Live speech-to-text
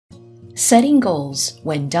Setting goals,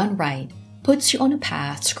 when done right, puts you on a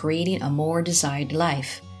path to creating a more desired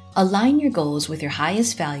life. Align your goals with your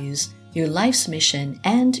highest values, your life's mission,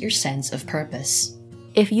 and your sense of purpose.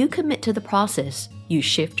 If you commit to the process, you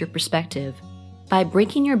shift your perspective. By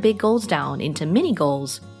breaking your big goals down into mini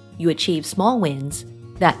goals, you achieve small wins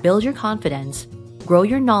that build your confidence, grow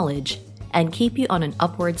your knowledge, and keep you on an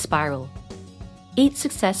upward spiral. Each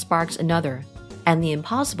success sparks another, and the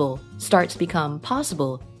impossible starts to become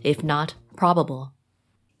possible, if not probable.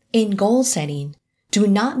 In goal setting, do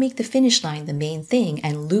not make the finish line the main thing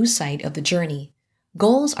and lose sight of the journey.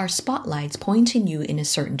 Goals are spotlights pointing you in a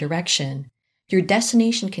certain direction. Your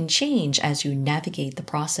destination can change as you navigate the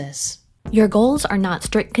process. Your goals are not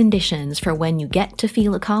strict conditions for when you get to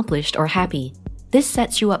feel accomplished or happy. This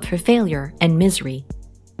sets you up for failure and misery.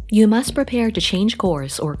 You must prepare to change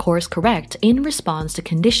course or course correct in response to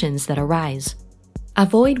conditions that arise.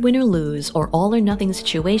 Avoid win or lose or all or nothing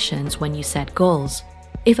situations when you set goals.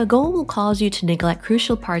 If a goal will cause you to neglect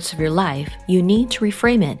crucial parts of your life, you need to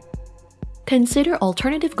reframe it. Consider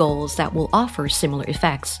alternative goals that will offer similar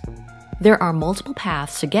effects. There are multiple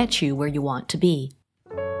paths to get you where you want to be.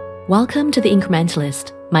 Welcome to The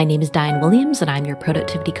Incrementalist. My name is Diane Williams and I'm your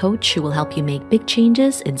productivity coach who will help you make big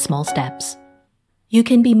changes in small steps. You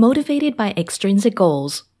can be motivated by extrinsic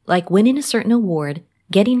goals, like winning a certain award,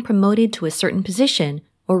 getting promoted to a certain position,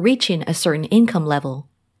 or reaching a certain income level.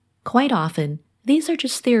 Quite often, these are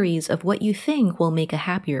just theories of what you think will make a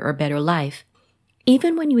happier or better life.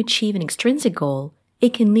 Even when you achieve an extrinsic goal,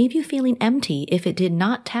 it can leave you feeling empty if it did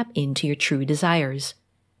not tap into your true desires.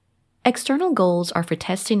 External goals are for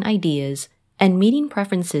testing ideas and meeting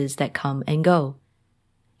preferences that come and go.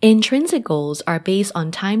 Intrinsic goals are based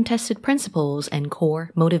on time-tested principles and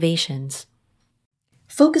core motivations.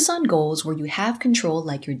 Focus on goals where you have control,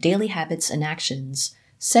 like your daily habits and actions.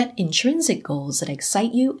 Set intrinsic goals that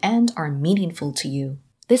excite you and are meaningful to you.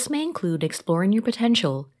 This may include exploring your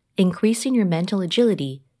potential, increasing your mental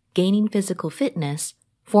agility, gaining physical fitness,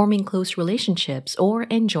 forming close relationships, or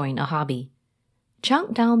enjoying a hobby.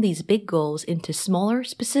 Chunk down these big goals into smaller,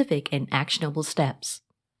 specific, and actionable steps.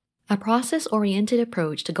 A process-oriented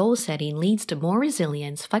approach to goal setting leads to more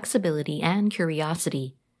resilience, flexibility, and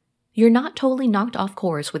curiosity. You're not totally knocked off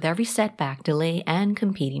course with every setback, delay, and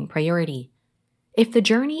competing priority. If the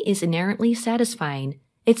journey is inherently satisfying,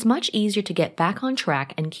 it's much easier to get back on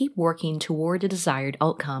track and keep working toward the desired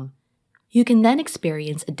outcome. You can then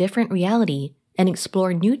experience a different reality and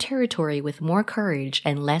explore new territory with more courage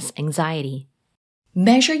and less anxiety.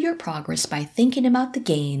 Measure your progress by thinking about the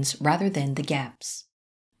gains rather than the gaps.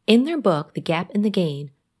 In their book, The Gap and the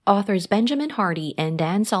Gain, authors Benjamin Hardy and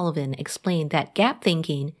Dan Sullivan explained that gap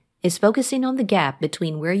thinking is focusing on the gap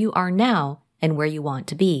between where you are now and where you want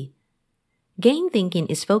to be. Gain thinking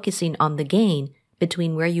is focusing on the gain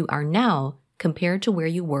between where you are now compared to where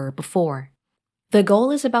you were before. The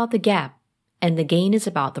goal is about the gap, and the gain is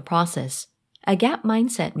about the process. A gap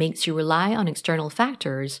mindset makes you rely on external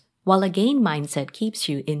factors, while a gain mindset keeps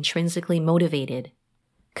you intrinsically motivated.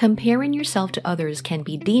 Comparing yourself to others can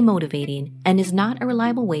be demotivating and is not a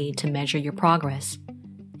reliable way to measure your progress.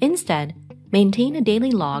 Instead, maintain a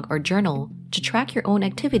daily log or journal to track your own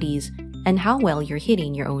activities and how well you're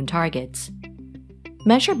hitting your own targets.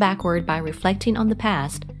 Measure backward by reflecting on the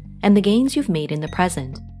past and the gains you've made in the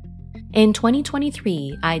present. In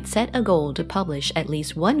 2023, I'd set a goal to publish at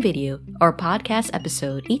least one video or podcast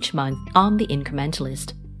episode each month on The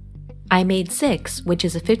Incrementalist. I made 6, which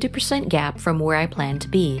is a 50% gap from where I planned to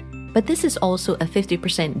be, but this is also a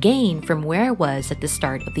 50% gain from where I was at the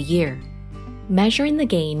start of the year. Measuring the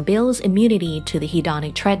gain builds immunity to the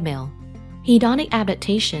hedonic treadmill. Hedonic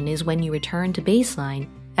adaptation is when you return to baseline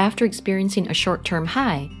after experiencing a short-term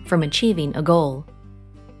high from achieving a goal.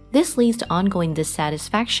 This leads to ongoing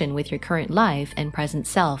dissatisfaction with your current life and present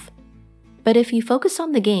self. But if you focus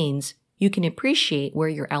on the gains, you can appreciate where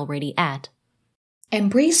you're already at.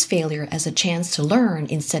 Embrace failure as a chance to learn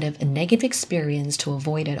instead of a negative experience to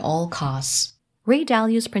avoid at all costs. Ray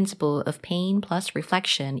Dalio's principle of pain plus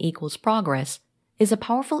reflection equals progress is a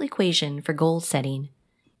powerful equation for goal setting.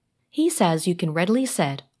 He says you can readily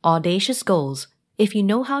set audacious goals if you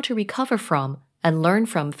know how to recover from and learn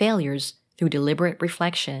from failures through deliberate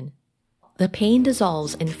reflection. The pain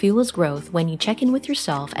dissolves and fuels growth when you check in with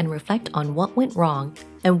yourself and reflect on what went wrong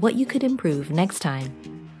and what you could improve next time.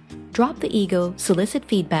 Drop the ego, solicit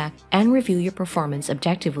feedback, and review your performance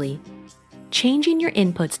objectively. Changing your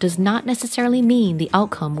inputs does not necessarily mean the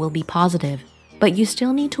outcome will be positive, but you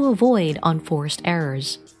still need to avoid unforced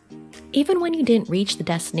errors. Even when you didn't reach the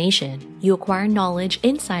destination, you acquire knowledge,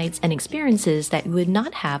 insights, and experiences that you would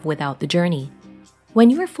not have without the journey. When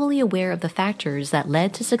you are fully aware of the factors that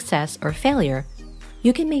led to success or failure,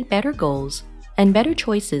 you can make better goals and better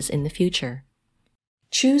choices in the future.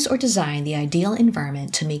 Choose or design the ideal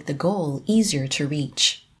environment to make the goal easier to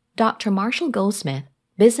reach. Dr. Marshall Goldsmith,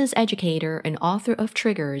 business educator and author of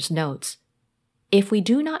Triggers, notes, "If we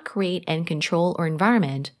do not create and control our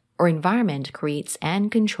environment creates and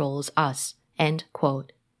controls us." End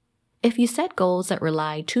quote. If you set goals that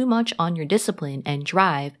rely too much on your discipline and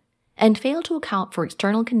drive and fail to account for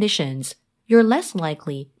external conditions, you're less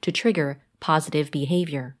likely to trigger positive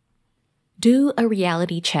behavior. Do a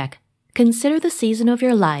reality check. Consider the season of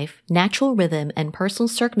your life, natural rhythm, and personal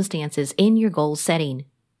circumstances in your goal setting.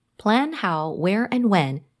 Plan how, where, and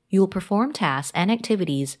when you will perform tasks and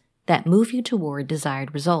activities that move you toward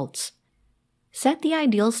desired results. Set the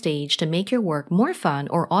ideal stage to make your work more fun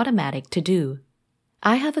or automatic to do.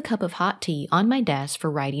 I have a cup of hot tea on my desk for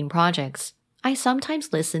writing projects. I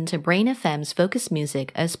sometimes listen to Brain FM's focus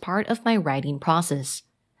music as part of my writing process.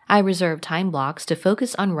 I reserve time blocks to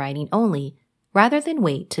focus on writing only, rather than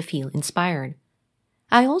wait to feel inspired.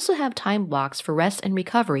 I also have time blocks for rest and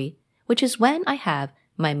recovery, which is when I have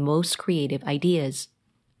my most creative ideas.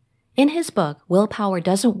 In his book, Willpower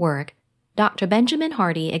Doesn't Work, Dr. Benjamin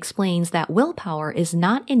Hardy explains that willpower is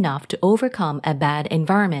not enough to overcome a bad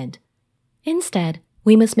environment. Instead,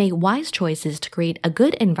 we must make wise choices to create a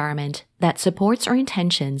good environment that supports our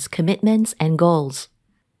intentions, commitments, and goals.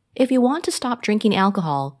 If you want to stop drinking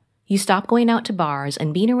alcohol, you stop going out to bars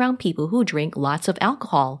and being around people who drink lots of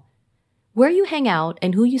alcohol. Where you hang out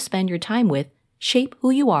and who you spend your time with shape who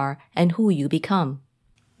you are and who you become.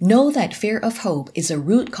 Know that fear of hope is a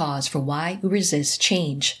root cause for why we resist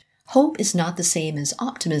change. Hope is not the same as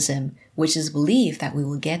optimism, which is belief that we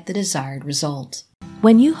will get the desired result.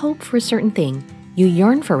 When you hope for a certain thing, you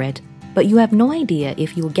yearn for it, but you have no idea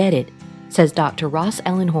if you'll get it, says Dr. Ross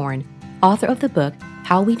Ellenhorn, author of the book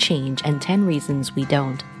How We Change and 10 Reasons We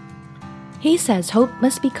Don't. He says hope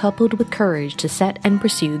must be coupled with courage to set and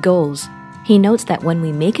pursue goals. He notes that when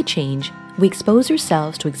we make a change, we expose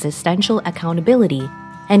ourselves to existential accountability,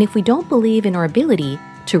 and if we don't believe in our ability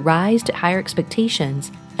to rise to higher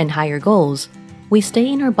expectations and higher goals, we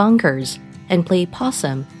stay in our bunkers and play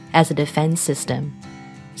possum as a defense system.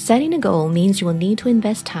 Setting a goal means you will need to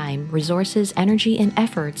invest time, resources, energy, and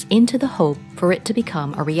efforts into the hope for it to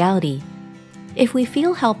become a reality. If we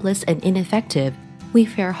feel helpless and ineffective, we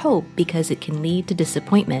fear hope because it can lead to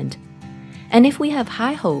disappointment. And if we have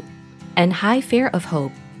high hope and high fear of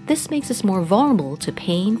hope, this makes us more vulnerable to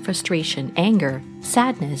pain, frustration, anger,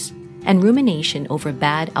 sadness, and rumination over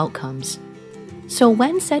bad outcomes. So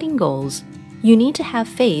when setting goals, you need to have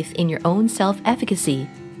faith in your own self-efficacy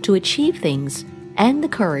to achieve things and the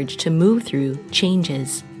courage to move through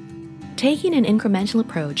changes. Taking an incremental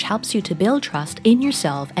approach helps you to build trust in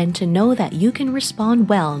yourself and to know that you can respond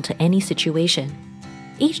well to any situation.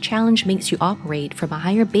 Each challenge makes you operate from a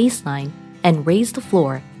higher baseline and raise the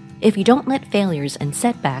floor if you don't let failures and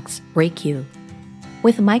setbacks break you.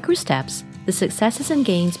 With micro steps, the successes and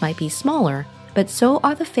gains might be smaller, but so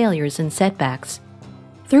are the failures and setbacks.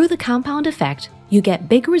 Through the compound effect, you get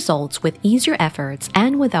big results with easier efforts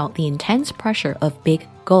and without the intense pressure of big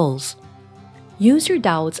goals. Use your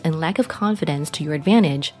doubts and lack of confidence to your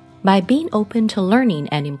advantage by being open to learning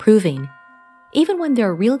and improving. Even when there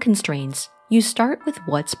are real constraints, you start with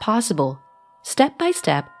what's possible. Step by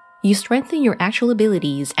step, you strengthen your actual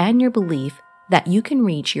abilities and your belief that you can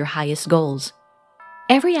reach your highest goals.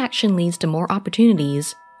 Every action leads to more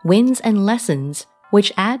opportunities, wins, and lessons,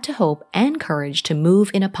 which add to hope and courage to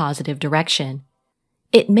move in a positive direction.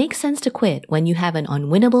 It makes sense to quit when you have an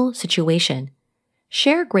unwinnable situation.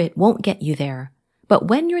 Sheer grit won't get you there, but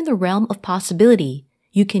when you're in the realm of possibility,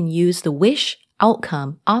 you can use the wish,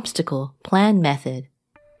 outcome, obstacle, plan method.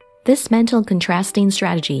 This mental contrasting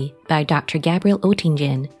strategy by Dr. Gabriel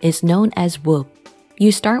Oettingen is known as WOOP.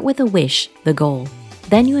 You start with a wish, the goal.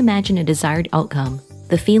 Then you imagine a desired outcome,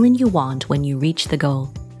 the feeling you want when you reach the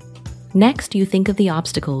goal. Next, you think of the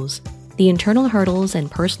obstacles, the internal hurdles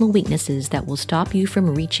and personal weaknesses that will stop you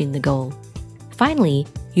from reaching the goal. Finally,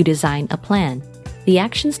 you design a plan, the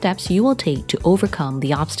action steps you will take to overcome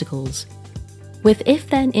the obstacles. With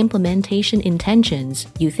if-then implementation intentions,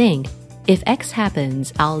 you think, if X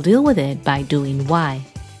happens, I'll deal with it by doing Y.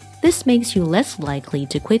 This makes you less likely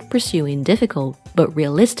to quit pursuing difficult but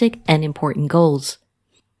realistic and important goals.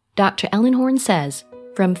 Dr. Ellenhorn says,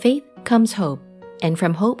 "From faith comes hope, and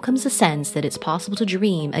from hope comes a sense that it's possible to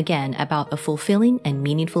dream again about a fulfilling and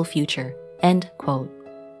meaningful future." End quote.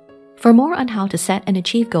 For more on how to set and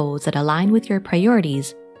achieve goals that align with your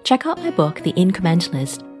priorities, check out my book, The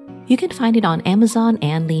Incrementalist. You can find it on Amazon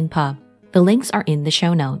and LeanPub. The links are in the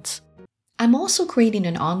show notes. I'm also creating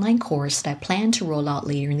an online course that I plan to roll out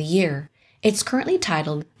later in the year. It's currently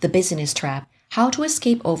titled The Business Trap: How to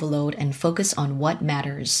Escape Overload and Focus on What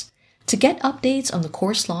Matters. To get updates on the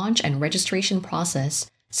course launch and registration process,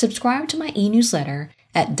 subscribe to my e-newsletter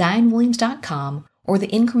at dianewilliams.com or the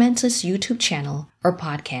Incrementalist YouTube channel or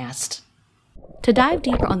podcast. To dive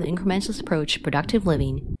deeper on the Incrementalist approach to productive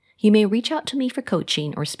living, you may reach out to me for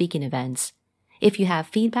coaching or speaking events. If you have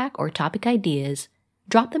feedback or topic ideas,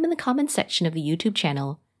 drop them in the comments section of the YouTube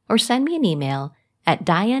channel or send me an email at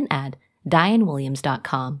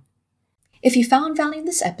diane@dianewilliams.com. If you found value in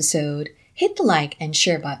this episode, hit the like and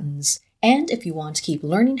share buttons. And if you want to keep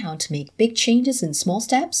learning how to make big changes in small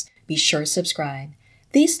steps, be sure to subscribe.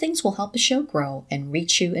 These things will help the show grow and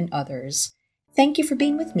reach you and others. Thank you for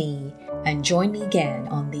being with me, and join me again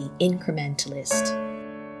on The Incrementalist.